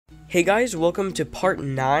Hey guys, welcome to part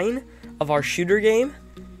 9 of our shooter game.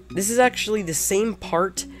 This is actually the same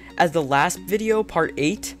part as the last video, part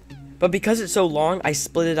 8, but because it's so long, I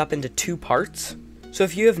split it up into 2 parts. So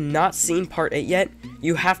if you have not seen part 8 yet,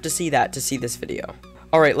 you have to see that to see this video.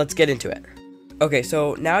 Alright, let's get into it. Okay,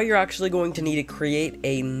 so now you're actually going to need to create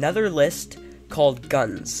another list called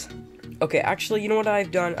guns. Okay, actually, you know what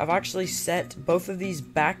I've done? I've actually set both of these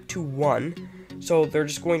back to 1, so they're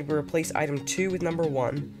just going to replace item 2 with number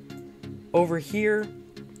 1. Over here,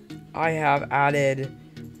 I have added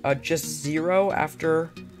just 0 after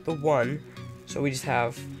the 1, so we just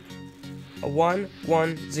have a 1,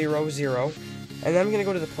 1, 0, 0, and then I'm going to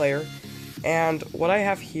go to the player, and what I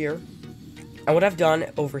have here, and what I've done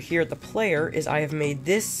over here at the player, is I have made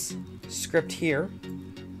this script here,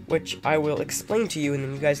 which I will explain to you, and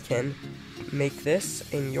then you guys can make this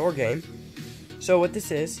in your game. So what this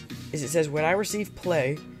is it says when I receive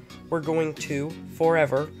play, we're going to,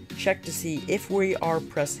 forever, check to see if we are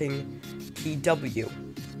pressing key W.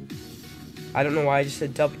 I don't know why I just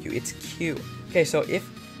said W, it's Q. Okay, so if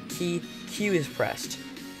key Q is pressed,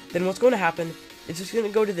 then what's going to happen, it's just going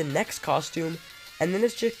to go to the next costume, and then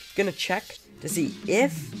it's just going to check to see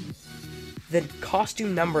if the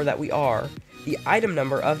costume number that we are, the item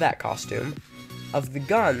number of that costume, of the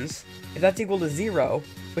guns, if that's equal to 0,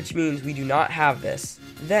 which means we do not have this,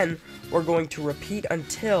 then we're going to repeat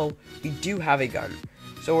until we do have a gun.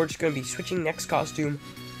 So we're just going to be switching next costume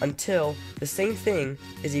until the same thing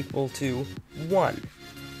is equal to 1.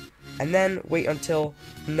 And then wait until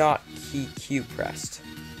not key Q pressed.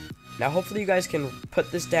 Now hopefully you guys can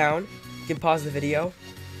put this down. You can pause the video.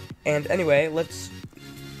 And anyway, let's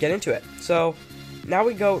get into it. So now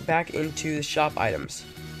we go back into the shop items.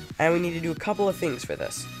 And we need to do a couple of things for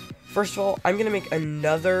this. First of all, I'm going to make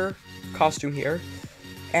another costume here.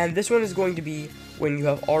 And this one is going to be when you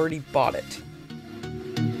have already bought it.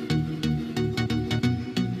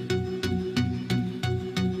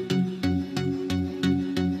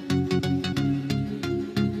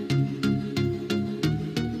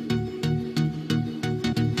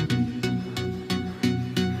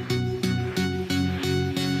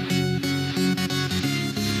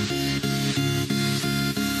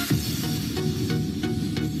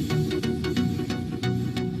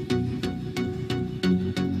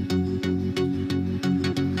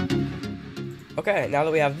 Okay, now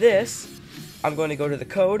that we have this, I'm going to go to the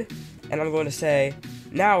code, and I'm going to say,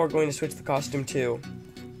 now we're going to switch the costume to,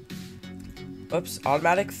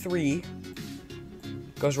 automatic 3,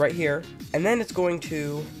 goes right here, and then it's going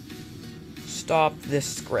to stop this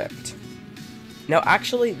script. Now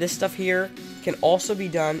actually, this stuff here can also be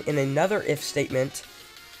done in another if statement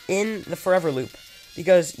in the forever loop,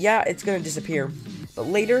 because yeah, it's going to disappear, but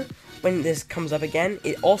later, when this comes up again,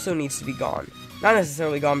 it also needs to be gone. Not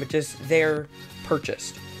necessarily gone, but just there,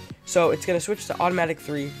 purchased. So it's going to switch to automatic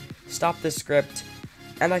 3, stop this script,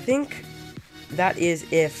 and I think that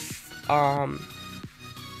is if item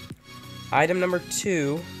number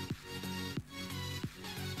 2,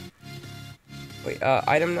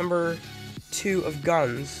 item number 2 of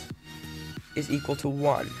guns is equal to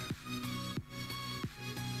 1,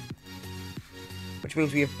 which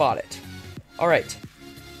means we have bought it. Alright,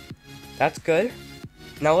 that's good.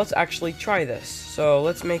 Now let's actually try this. So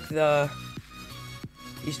let's make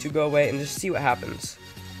these two go away and just see what happens.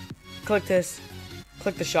 Click this,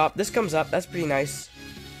 click the shop. This comes up, that's pretty nice.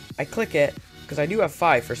 I click it, because I do have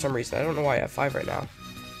 5 for some reason. I don't know why I have 5 right now.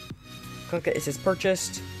 Click it, it says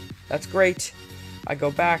purchased. That's great. I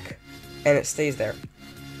go back, and it stays there.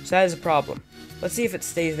 So that is a problem. Let's see if it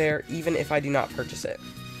stays there, even if I do not purchase it.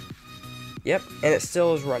 Yep, and it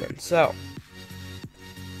still is running. So,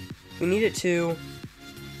 we need it to,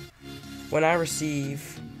 when I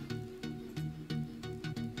receive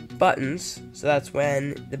buttons, so that's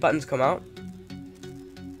when the buttons come out,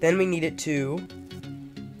 then we need it to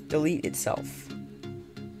delete itself.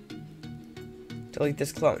 Delete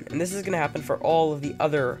this clone. And this is going to happen for all of the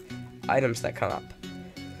other items that come up.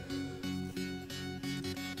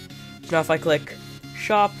 So now if I click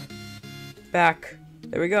shop, back,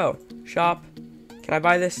 there we go. Shop, can I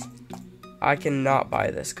buy this? I cannot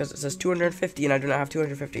buy this because it says 250 and I do not have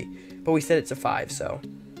 250. But we said it's a 5, so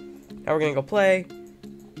now we're going to go play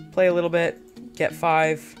a little bit, get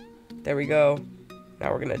 5, there we go.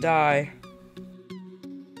 Now we're going to die.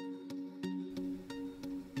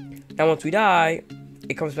 Now once we die,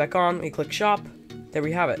 it comes back on, we click shop, there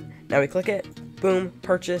we have it. Now we click it, boom,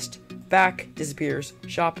 purchased, back, disappears,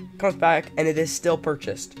 shop, comes back, and it is still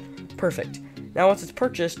purchased. Perfect. Now once it's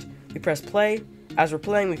purchased, we press play. As we're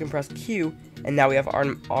playing, we can press Q, and now we have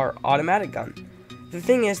our automatic gun. The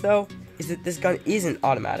thing is, though, is that this gun isn't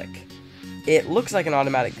automatic. it looks like an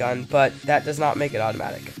automatic gun, but that does not make it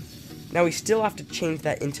automatic. Now we still have to change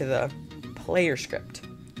that into the player script.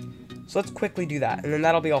 So let's quickly do that, and then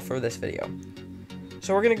that'll be all for this video.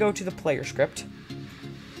 So we're going to go to the player script,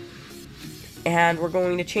 and we're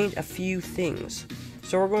going to change a few things.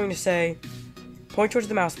 So we're going to say, point towards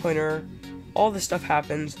the mouse pointer, all this stuff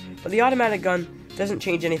happens, but the automatic gun doesn't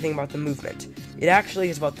change anything about the movement. It actually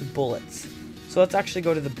is about the bullets. So let's actually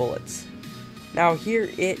go to the bullets. Now here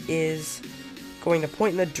it is going to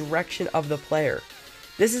point in the direction of the player.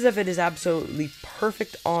 This is if it is absolutely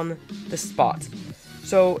perfect on the spot.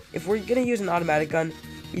 So if we're going to use an automatic gun,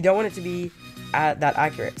 we don't want it to be that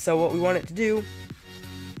accurate. So what we want it to do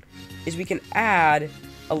is we can add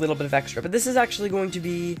a little bit of extra. But this is actually going to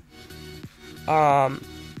be, we're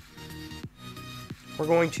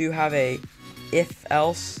going to have a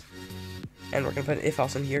if-else, and we're going to put an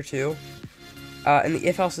if-else in here too. And the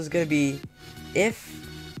if-else is going to be if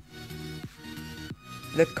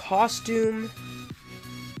the costume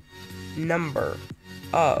number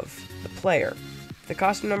of the player,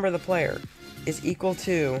 is equal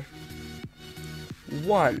to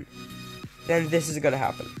 1, then this is going to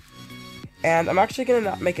happen. And I'm actually going to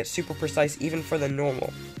not make it super precise even for the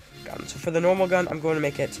normal gun. So for the normal gun, I'm going to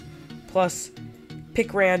make it plus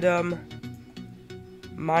pick random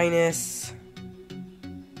minus,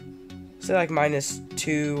 say like minus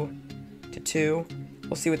 2 to 2.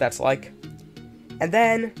 We'll see what that's like. And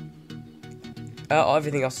then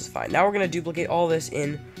everything else is fine. Now we're going to duplicate all this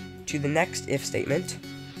in to the next if statement,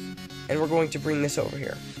 and we're going to bring this over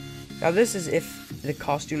here. Now this is if the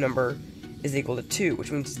costume number is equal to 2,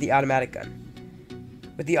 which means it's the automatic gun.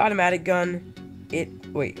 With the automatic gun,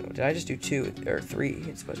 wait, did I just do 2 or 3?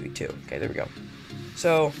 It's supposed to be 2. Okay, there we go.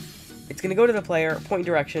 So it's going to go to the player, point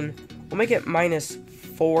direction. We'll make it minus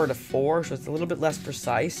 4 to 4, so it's a little bit less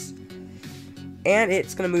precise. And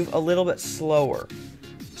it's going to move a little bit slower.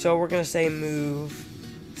 So we're going to say move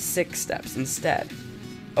 6 steps instead.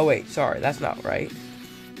 Oh wait, sorry, that's not right.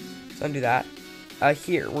 Let's undo that.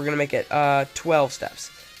 Here, we're going to make it 12 steps.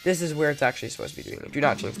 This is where it's actually supposed to be doing it. Do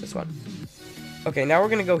not change this one. Okay, now we're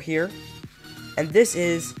going to go here. And this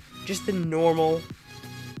is just the normal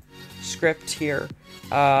script here.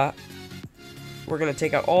 We're going to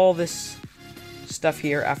take out all this stuff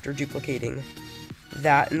here after duplicating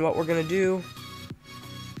that. And what we're going to do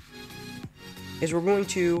is we're going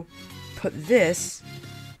to put this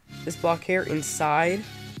block here inside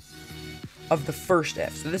of the first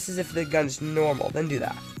if. So this is if the gun is normal, then do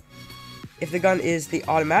that. If the gun is the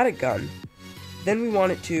automatic gun, then we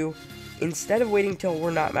want it to, instead of waiting till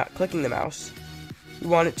we're not clicking the mouse, we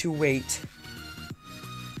want it to wait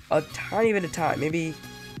a tiny bit of time, maybe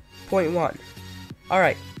 0.1.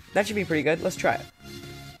 Alright, that should be pretty good. Let's try it.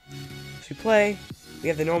 So we play, we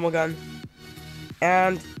have the normal gun,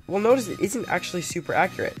 and we'll notice it isn't actually super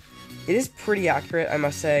accurate. It is pretty accurate, I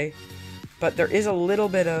must say, but there is a little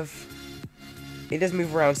bit of, it does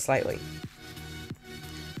move around slightly.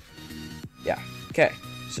 Yeah, okay.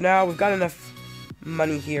 So now we've got enough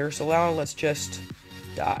money here, so now let's just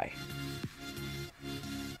die.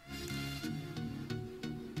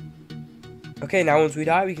 Okay, now once we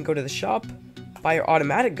die, we can go to the shop, buy our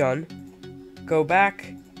automatic gun, go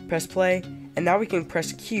back, press play, and now we can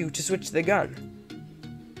press Q to switch the gun.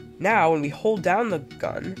 Now, when we hold down the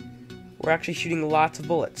gun, we're actually shooting lots of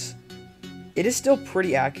bullets. It is still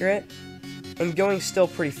pretty accurate, and going still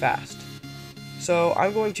pretty fast. So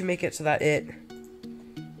I'm going to make it so that it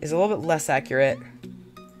is a little bit less accurate.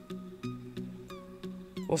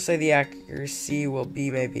 We'll say the accuracy will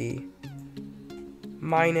be maybe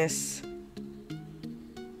minus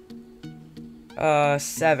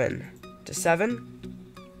 7 to 7,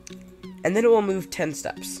 and then it will move 10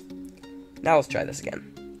 steps. Now let's try this again.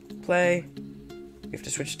 Play, we have to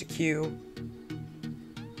switch to Q,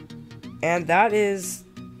 and that is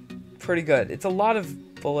pretty good. It's a lot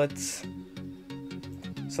of bullets,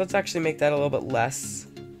 so let's actually make that a little bit less.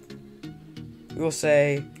 We will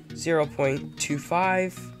say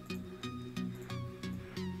 0.25.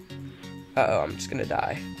 Uh-oh, I'm just gonna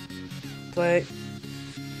die. Play,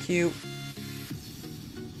 Q.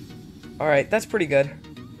 Alright, that's pretty good.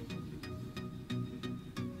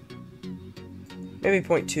 Maybe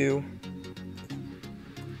 0.2.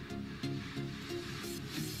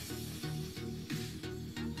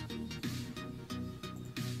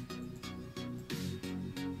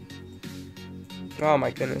 Oh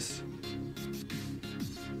my goodness.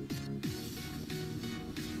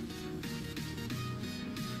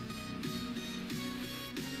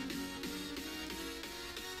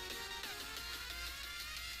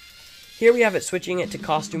 Here we have it switching it to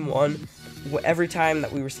costume 1 every time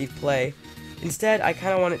that we receive play. Instead, I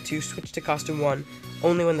kind of want it to switch to costume 1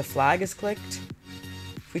 only when the flag is clicked.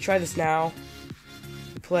 If we try this now,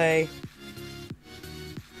 we play.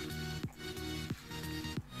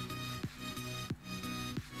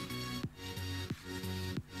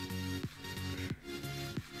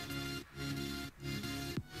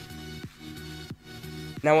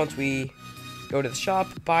 Now once we go to the shop,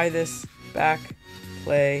 buy this, back,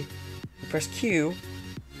 play, we press Q,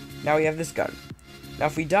 now we have this gun. Now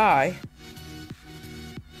if we die,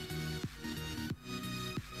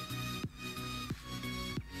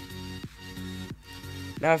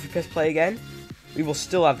 now if we press play again, we will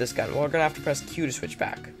still have this gun. Well, we're going to have to press Q to switch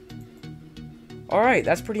back. Alright,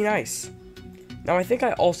 that's pretty nice. Now I think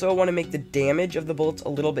I also want to make the damage of the bullets a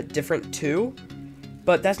little bit different too,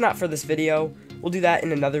 but that's not for this video. We'll do that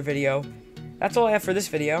in another video. That's all I have for this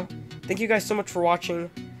video. Thank you guys so much for watching.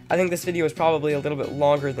 I think this video is probably a little bit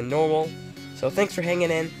longer than normal, so thanks for hanging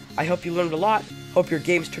in. I hope you learned a lot, hope your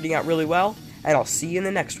game's turning out really well, and I'll see you in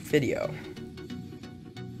the next video.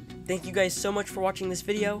 Thank you guys so much for watching this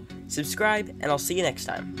video. Subscribe, and I'll see you next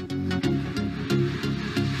time.